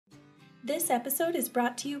This episode is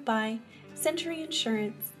brought to you by Century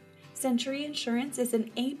Insurance. Century Insurance is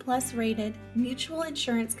an A-plus rated mutual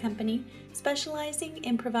insurance company specializing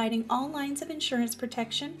in providing all lines of insurance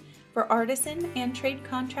protection for artisan and trade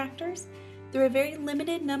contractors through a very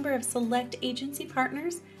limited number of select agency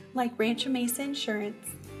partners like Rancho Mesa Insurance.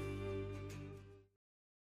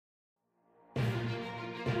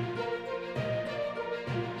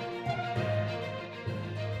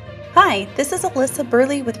 Hi, this is Alyssa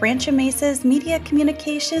Burley with Rancho Mesa's Media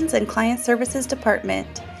Communications and Client Services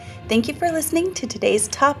Department. Thank you for listening to today's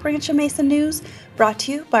top Rancho Mesa news, brought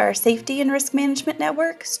to you by our Safety and Risk Management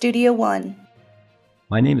Network, Studio One.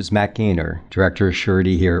 My name is Matt Gaynor, Director of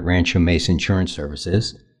Surety here at Rancho Mesa Insurance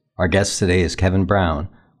Services. Our guest today is Kevin Brown,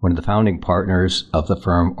 one of the founding partners of the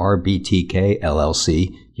firm RBTK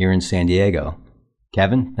LLC here in San Diego.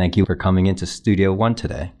 Kevin, thank you for coming into Studio One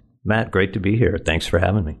today. Matt, great to be here. Thanks for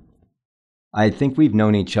having me. I think we've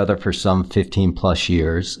known each other for some 15 plus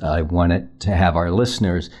years. I wanted to have our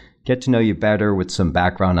listeners get to know you better with some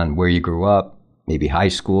background on where you grew up, maybe high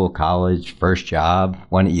school, college, first job.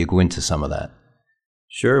 Why don't you go into some of that?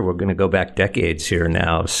 Sure. We're going to go back decades here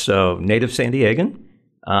now. So native San Diegan.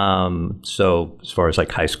 So as far as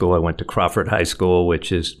like high school, I went to Crawford High School,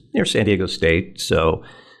 which is near San Diego State. So,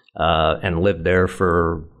 and lived there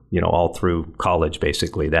for, all through college,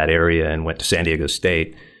 basically that area, and went to San Diego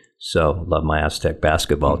State. So love my Aztec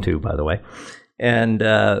basketball too, by the way. And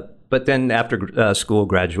but then after school,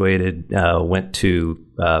 graduated, went to,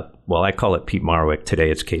 I call it Pete Marwick.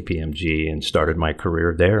 Today it's KPMG, and started my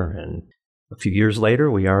career there. And a few years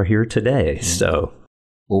later, we are here today. Mm-hmm. So,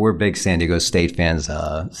 well, we're big San Diego State fans,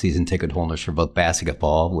 season ticket holders for both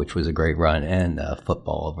basketball, which was a great run, and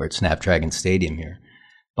football over at Snapdragon Stadium here.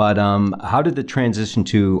 But how did the transition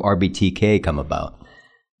to RBTK come about?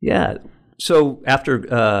 Yeah. So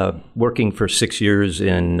after working for 6 years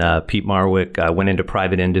in Pete Marwick, I went into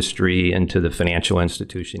private industry, into the financial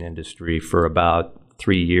institution industry for about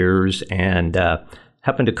 3 years, and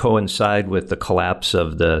happened to coincide with the collapse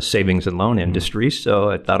of the savings and loan industry. So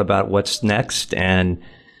I thought about what's next, and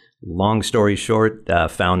long story short,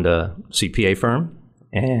 found a CPA firm.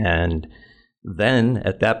 And then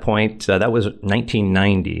at that point, that was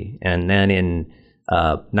 1990. And then in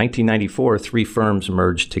 1994, three firms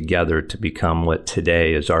merged together to become what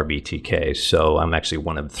today is RBTK. So I'm actually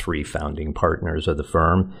one of three founding partners of the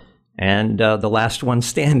firm, and the last one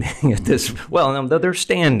standing at this. Well, no, they're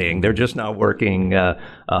standing. They're just not working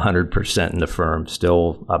 100% in the firm.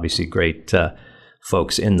 Still, obviously, great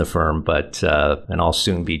folks in the firm, but and I'll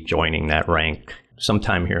soon be joining that rank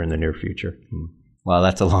sometime here in the near future. Well,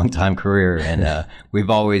 that's a long-time career, and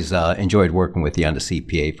we've always enjoyed working with you on the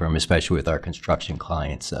CPA firm, especially with our construction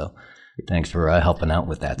clients. So thanks for helping out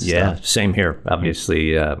with that stuff. Yeah, same here.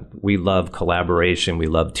 Obviously, we love collaboration. We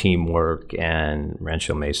love teamwork, and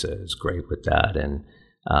Rancho Mesa is great with that, and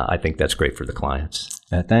I think that's great for the clients.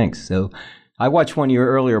 Thanks. So I watched one of your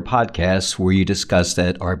earlier podcasts where you discussed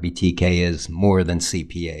that RBTK is more than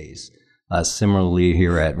CPAs. Similarly,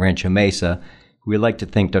 here at Rancho Mesa, we like to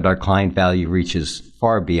think that our client value reaches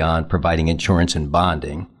far beyond providing insurance and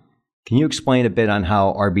bonding. Can you explain a bit on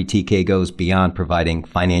how RBTK goes beyond providing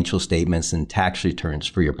financial statements and tax returns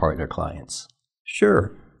for your partner clients?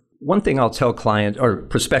 Sure. One thing I'll tell clients or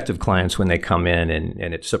prospective clients when they come in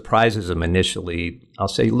and it surprises them initially, I'll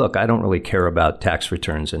say, look, I don't really care about tax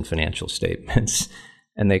returns and financial statements.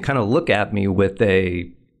 And they kind of look at me with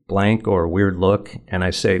a blank or weird look. And I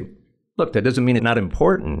say, look, that doesn't mean it's not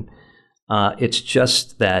important. It's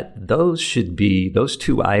just that those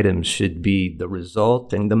two items should be the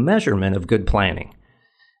result and the measurement of good planning,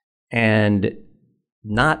 and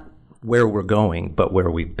not where we're going, but where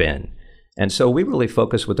we've been. And so we really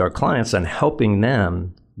focus with our clients on helping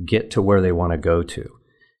them get to where they want to go to,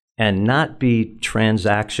 and not be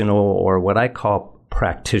transactional or what I call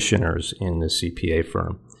practitioners in the CPA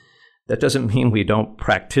firm. That doesn't mean we don't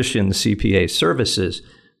practice CPA services,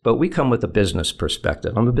 but we come with a business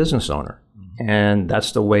perspective. I'm a business owner. And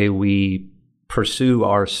that's the way we pursue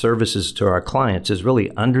our services to our clients, is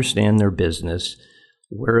really understand their business,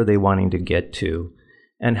 where are they wanting to get to,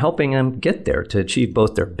 and helping them get there to achieve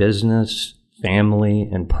both their business, family,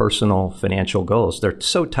 and personal financial goals. They're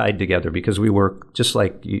so tied together because we work, just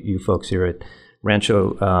like you folks here at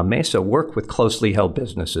Rancho Mesa, work with closely held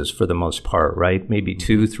businesses for the most part, right? Maybe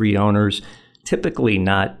 2-3 owners, typically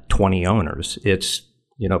not 20 owners. It's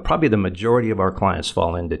probably the majority of our clients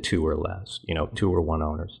fall into 2 or less, 2 or 1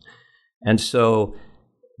 owners. And so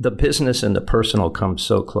the business and the personal come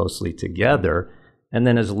so closely together. And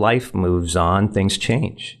then as life moves on, things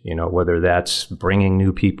change, whether that's bringing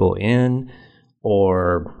new people in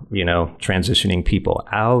or, transitioning people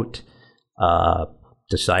out.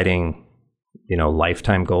 deciding,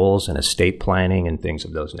 lifetime goals and estate planning and things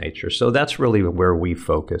of those nature. So that's really where we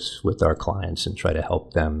focus with our clients and try to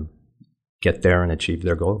help them get there and achieve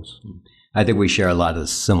their goals. I think we share a lot of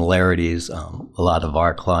similarities. A lot of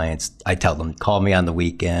our clients, I tell them, call me on the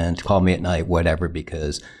weekend, call me at night, whatever,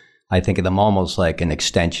 because I think of them almost like an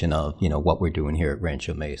extension of, what we're doing here at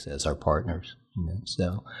Rancho Mesa as our partners.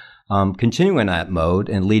 So continuing that mode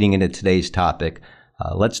and leading into today's topic,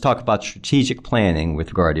 let's talk about strategic planning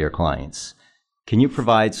with regard to your clients. Can you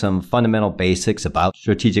provide some fundamental basics about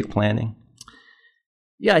strategic planning?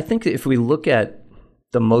 Yeah, I think if we look at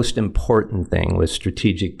the most important thing with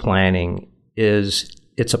strategic planning is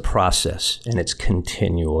it's a process and it's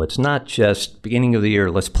continual. It's not just beginning of the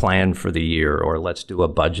year, let's plan for the year, or let's do a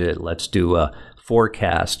budget, let's do a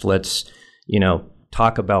forecast, let's,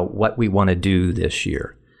 talk about what we want to do this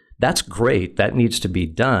year. That's great. That needs to be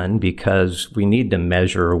done because we need to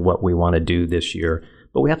measure what we want to do this year,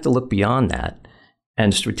 but we have to look beyond that.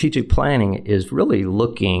 And strategic planning is really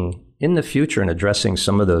looking in the future and addressing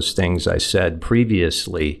some of those things I said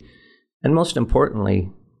previously. And most importantly,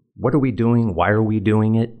 what are we doing? Why are we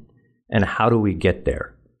doing it? And how do we get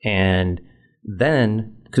there? And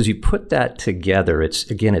then, because you put that together,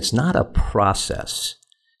 it's not a process,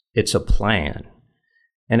 it's a plan.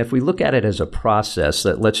 And if we look at it as a process,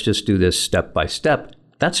 that let's just do this step by step,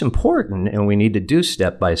 that's important and we need to do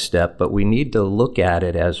step by step, but we need to look at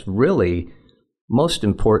it as really, most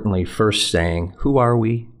importantly, first saying, who are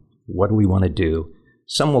we? What do we want to do?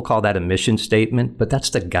 Some will call that a mission statement, but that's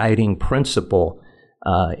the guiding principle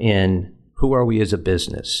in who are we as a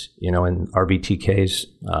business, in RBTK's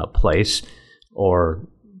place, or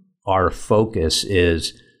our focus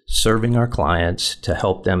is serving our clients to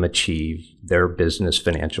help them achieve their business,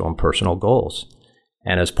 financial, and personal goals.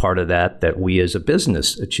 And as part of that we as a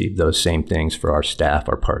business achieve those same things for our staff,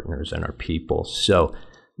 our partners, and our people. So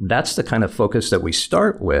that's the kind of focus that we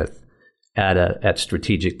start with at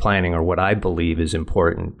strategic planning, or what I believe is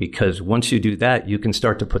important, because once you do that, you can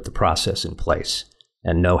start to put the process in place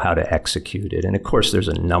and know how to execute it. And of course, there's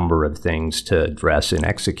a number of things to address in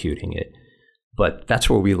executing it, but that's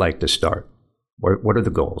where we like to start. What are the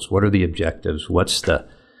goals? What are the objectives? What's the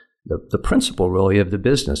principle really of the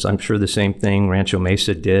business? I'm sure the same thing Rancho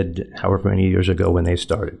Mesa did however many years ago when they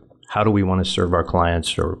started. How do we want to serve our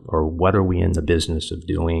clients, or what are we in the business of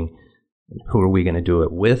doing? Who are we going to do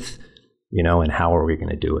it with? And how are we going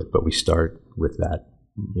to do it? But we start with that,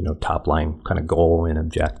 top line kind of goal and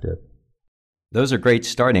objective. Those are great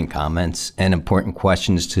starting comments and important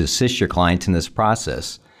questions to assist your client in this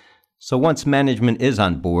process. So once management is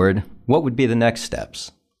on board, what would be the next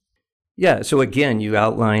steps? Yeah, so again, you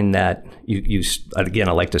outline that, again,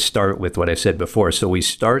 I like to start with what I said before. So we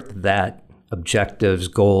start that objectives,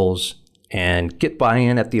 goals, and get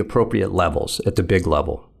buy-in at the appropriate levels, at the big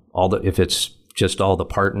level. If it's just all the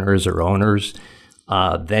partners or owners,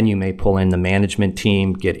 then you may pull in the management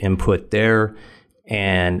team, get input there,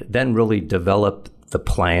 and then really develop the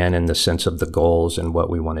plan in the sense of the goals and what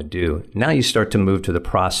we want to do. Now you start to move to the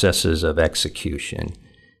processes of execution.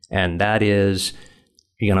 And that is,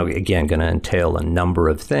 again, going to entail a number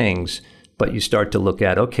of things, but you start to look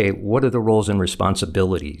at, okay, what are the roles and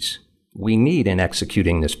responsibilities we need in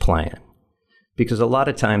executing this plan? Because a lot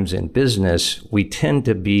of times in business, we tend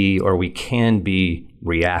to be, or we can be,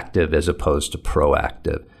 reactive as opposed to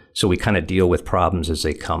proactive. So we kind of deal with problems as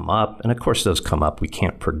they come up. And of course, those come up. We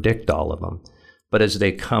can't predict all of them. But as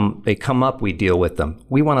they come up, we deal with them.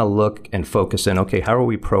 We want to look and focus in, okay, how are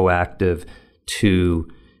we proactive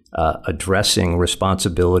to addressing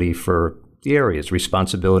responsibility for the areas?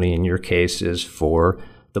 Responsibility in your case is for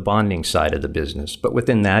the bonding side of the business. But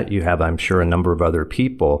within that, you have, I'm sure, a number of other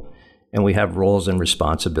people, and we have roles and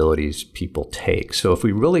responsibilities people take. So if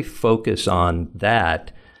we really focus on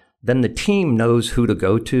that, then the team knows who to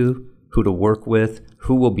go to, who to work with,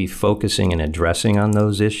 who will be focusing and addressing on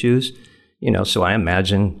those issues. So I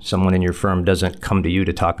imagine someone in your firm doesn't come to you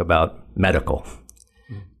to talk about medical,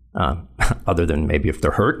 other than maybe if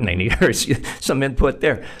they're hurt and they need some input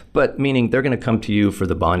there. But meaning they're going to come to you for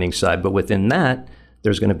the bonding side. But within that,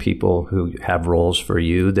 there's going to be people who have roles for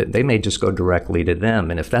you that they may just go directly to them.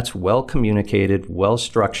 And if that's well communicated, well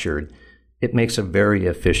structured, it makes a very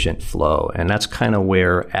efficient flow. And that's kind of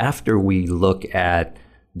where, after we look at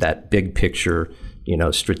that big picture,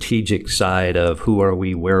 strategic side of who are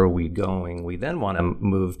we, where are we going, we then want to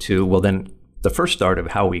move to, well, then the first start of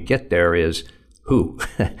how we get there is who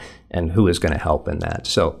and who is going to help in that.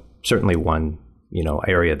 So certainly one,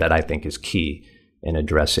 area that I think is key in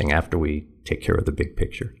addressing after we take care of the big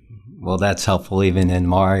picture. Well, that's helpful even in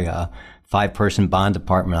my 5-person bond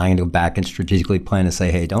department, I'm going to go back and strategically plan to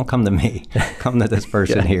say, hey, don't come to me. Come to this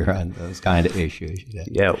person here on those kind of issues.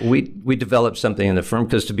 Yeah, we developed something in the firm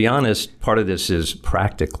because, to be honest, part of this is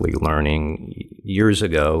practically learning. Years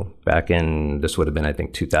ago, back in, this would have been, I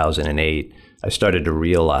think, 2008, I started to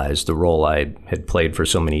realize the role I had played for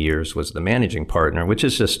so many years was the managing partner, which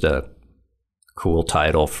is just a cool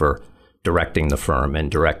title for directing the firm and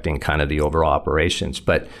directing kind of the overall operations.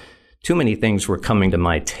 But too many things were coming to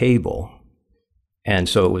my table. And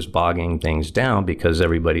so it was bogging things down because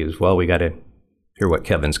everybody was, well, we got to hear what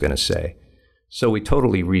Kevin's going to say. So we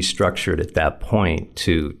totally restructured at that point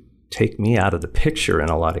to take me out of the picture in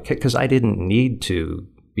a lot of cases because I didn't need to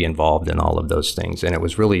be involved in all of those things. And it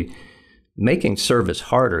was really making service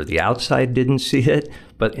harder. The outside didn't see it,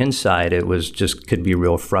 but inside it was just could be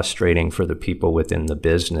real frustrating for the people within the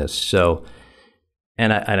business. So,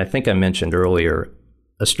 and I think I mentioned earlier,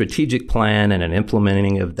 a strategic plan and an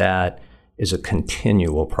implementing of that is a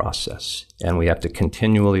continual process. And we have to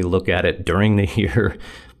continually look at it during the year,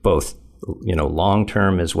 both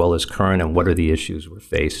long-term as well as current, and what are the issues we're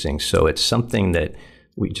facing. So it's something that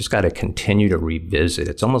we just got to continue to revisit.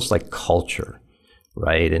 It's almost like culture,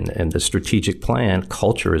 right? And the strategic plan,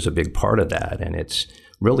 culture is a big part of that. And it's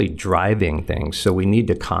really driving things. So we need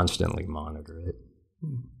to constantly monitor it.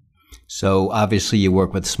 So obviously you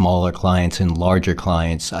work with smaller clients and larger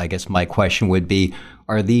clients. I guess my question would be,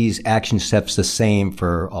 are these action steps the same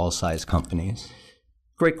for all size companies?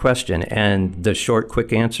 Great question. And the short,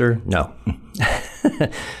 quick answer, no.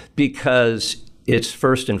 Because it's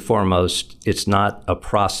first and foremost, it's not a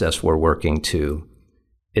process we're working to.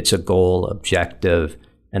 It's a goal, objective,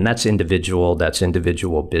 and that's individual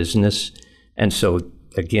business. And so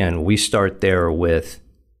again, we start there with,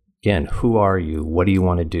 again, who are you? What do you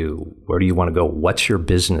want to do? Where do you want to go? What's your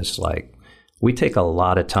business like? We take a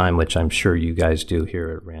lot of time, which I'm sure you guys do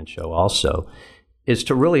here at Rancho also, is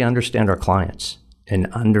to really understand our clients and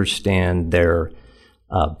understand their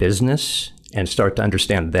business and start to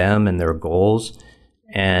understand them and their goals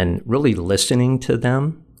and really listening to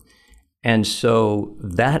them. And so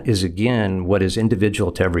that is, again, what is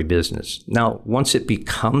individual to every business. Now, once it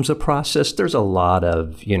becomes a process, there's a lot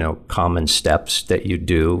of, common steps that you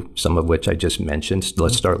do, some of which I just mentioned.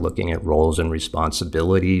 Let's start looking at roles and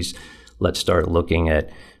responsibilities. Let's start looking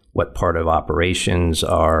at what part of operations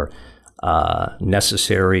are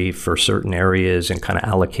necessary for certain areas and kind of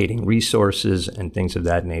allocating resources and things of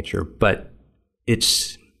that nature. But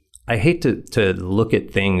I hate to look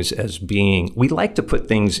at things as being, we like to put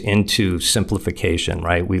things into simplification,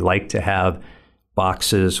 right? We like to have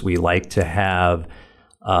boxes. We like to have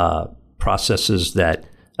processes that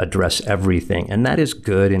address everything. And that is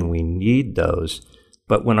good, and we need those.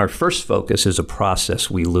 But when our first focus is a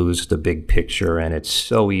process, we lose the big picture, and it's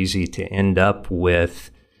so easy to end up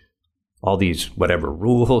with all these whatever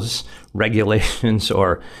rules, regulations,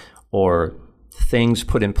 or things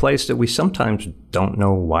put in place that we sometimes don't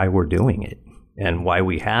know why we're doing it and why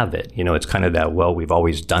we have it. It's kind of that, well, we've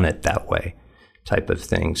always done it that way type of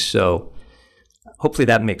thing. So hopefully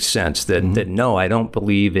that makes sense that no, I don't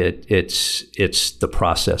believe it's the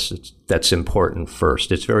process that's important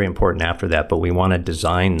first. It's very important after that, but we want to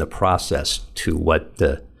design the process to what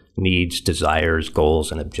the needs, desires,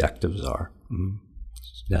 goals, and objectives are.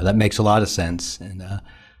 Yeah, that makes a lot of sense. And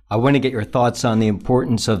I want to get your thoughts on the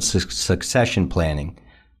importance of succession planning.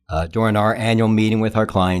 During our annual meeting with our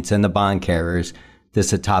clients and the bond carriers, this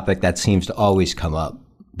is a topic that seems to always come up.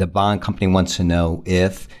 The bond company wants to know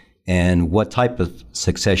if and what type of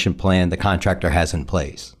succession plan the contractor has in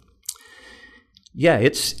place. Yeah,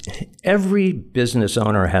 every business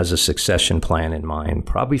owner has a succession plan in mind,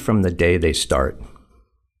 probably from the day they start.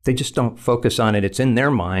 They just don't focus on it. It's in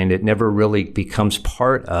their mind. It never really becomes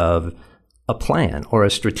part of a plan or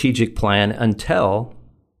a strategic plan until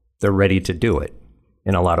they're ready to do it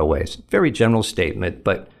in a lot of ways. Very general statement,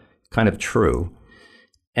 but kind of true.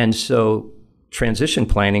 And so transition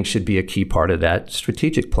planning should be a key part of that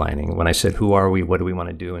strategic planning. When I said, who are we? What do we want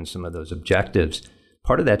to do? And some of those objectives,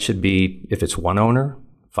 part of that should be, if it's one owner,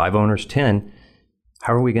 5 owners, 10,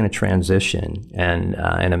 how are we going to transition? And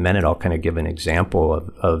in a minute, I'll kind of give an example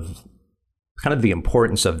of kind of the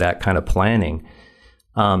importance of that kind of planning.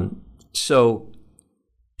 So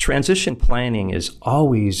transition planning is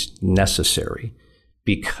always necessary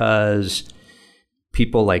because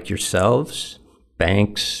people like yourselves,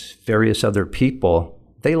 banks, various other people,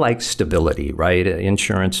 they like stability, right?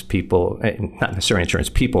 Insurance people, not necessarily insurance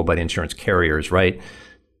people, but insurance carriers, right?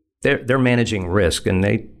 They're managing risk, and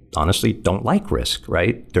they honestly don't like risk,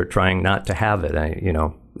 right? They're trying not to have it,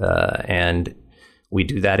 and We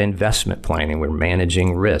do that investment planning. We're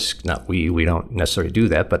managing risk. Not we don't necessarily do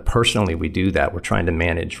that, but personally we do that. We're trying to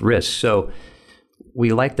manage risk. So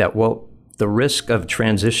we like that. Well, the risk of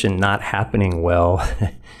transition not happening well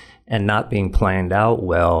and not being planned out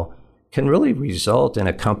well can really result in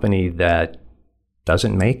a company that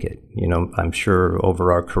doesn't make it. I'm sure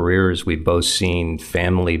over our careers, we've both seen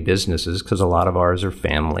family businesses, because a lot of ours are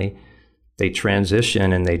family. They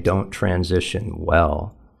transition and they don't transition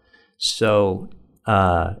well. So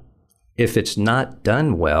if it's not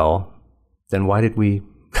done well, then why did we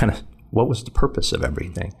what was the purpose of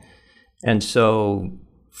everything? And so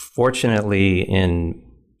fortunately,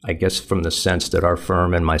 I guess from the sense that our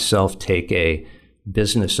firm and myself take a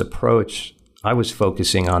business approach, I was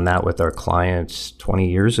focusing on that with our clients 20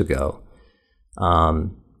 years ago.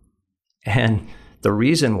 And the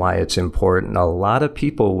reason why it's important, a lot of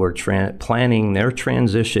people were planning their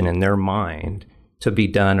transition in their mind to be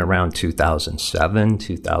done around 2007,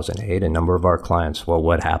 2008. A number of our clients, well,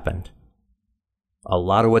 what happened? A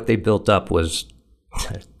lot of what they built up was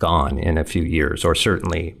gone in a few years, or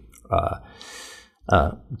certainly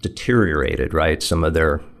deteriorated, right? Some of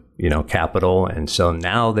their, capital. And so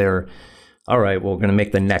now they're, all right, well, we're going to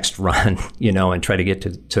make the next run, and try to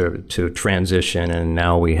get to transition. And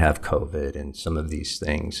now we have COVID and some of these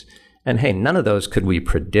things. And hey, none of those could we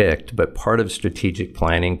predict, but part of strategic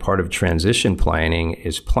planning, part of transition planning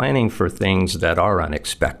is planning for things that are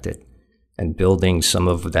unexpected and building some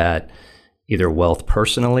of that either wealth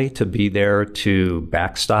personally to be there to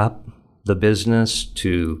backstop the business,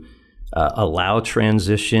 to allow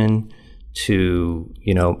transition, to,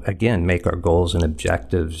 again, make our goals and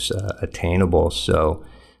objectives attainable. So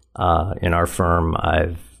in our firm,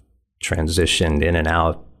 I've transitioned in and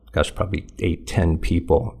out, probably 8-10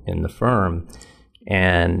 people in the firm.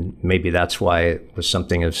 And maybe that's why it was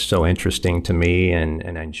something that's so interesting to me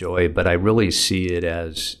and I enjoy. But I really see it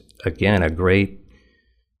as, again, a great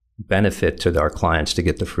benefit to our clients to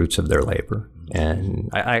get the fruits of their labor. And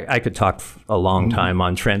I could talk a long time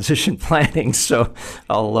on transition planning, so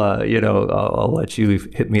I'll let you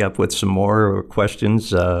hit me up with some more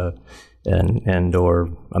questions, and or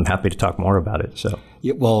I'm happy to talk more about it. So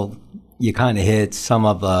well, you kind of hit some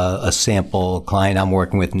of a sample client I'm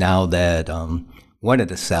working with now that wanted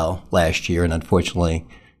to sell last year and unfortunately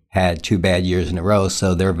had 2 bad years in a row.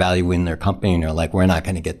 So they're valuing their company and they're like, we're not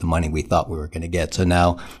going to get the money we thought we were going to get. So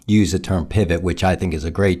now use the term pivot, which I think is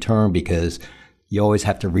a great term because you always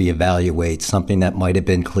have to reevaluate something that might have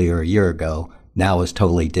been clear a year ago. Now is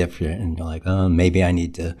totally different. And you're like, maybe I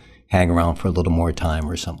need to hang around for a little more time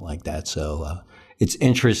or something like that. So it's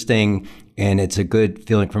interesting and it's a good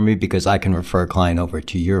feeling for me because I can refer a client over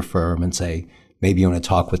to your firm and say, maybe you want to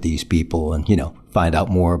talk with these people and, find out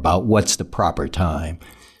more about what's the proper time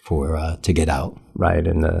for to get out. Right.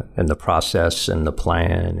 And the process and the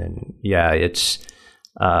plan. And yeah,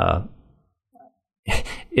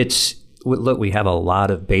 look, we have a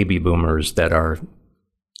lot of baby boomers that are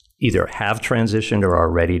either have transitioned or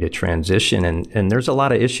are ready to transition. And there's a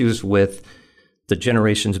lot of issues with the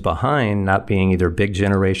generations behind not being either big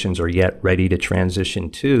generations or yet ready to transition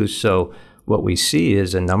too. So what we see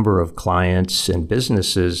is a number of clients and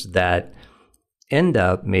businesses that end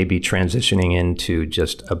up maybe transitioning into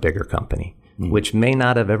just a bigger company, which may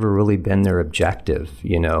not have ever really been their objective.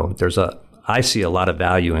 I see a lot of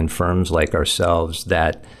value in firms like ourselves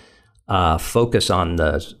that focus on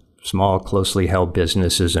the small, closely held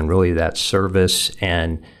businesses and really that service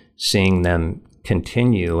and seeing them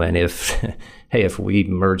continue. And if we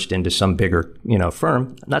merged into some bigger,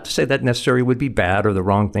 firm, not to say that necessarily would be bad or the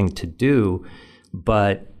wrong thing to do,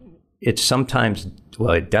 but it's sometimes,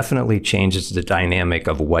 it definitely changes the dynamic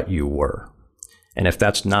of what you were. And if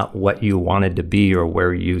that's not what you wanted to be or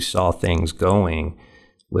where you saw things going,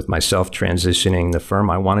 with myself transitioning the firm,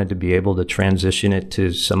 I wanted to be able to transition it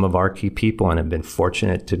to some of our key people and have been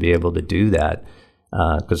fortunate to be able to do that.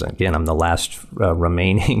 Because again, I'm the last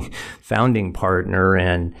remaining founding partner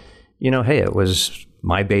and, it was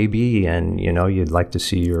my baby and, you'd like to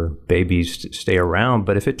see your babies stay around.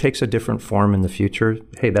 But if it takes a different form in the future,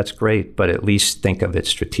 hey, that's great. But at least think of it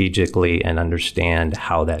strategically and understand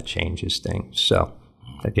how that changes things. So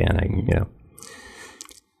again,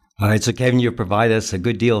 All right, so Kevin, you provide us a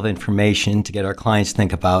good deal of information to get our clients to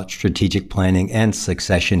think about strategic planning and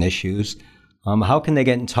succession issues. How can they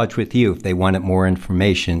get in touch with you if they wanted more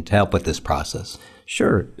information to help with this process?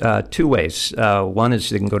 Sure. 2 ways. One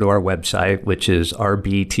is they can go to our website, which is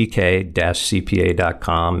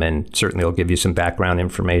rbtk-cpa.com, and certainly it'll give you some background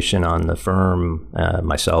information on the firm,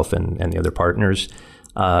 myself, and the other partners.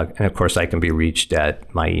 And of course, I can be reached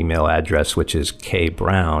at my email address, which is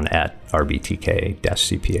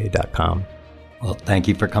kbrown@rbtk-cpa.com. Well, thank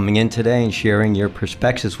you for coming in today and sharing your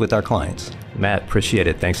perspectives with our clients. Matt, appreciate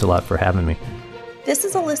it. Thanks a lot for having me. This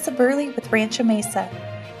is Alyssa Burley with Rancho Mesa.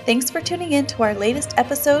 Thanks for tuning in to our latest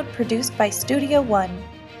episode produced by Studio One.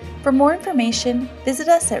 For more information, visit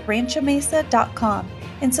us at ranchomesa.com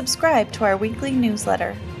and subscribe to our weekly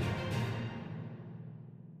newsletter.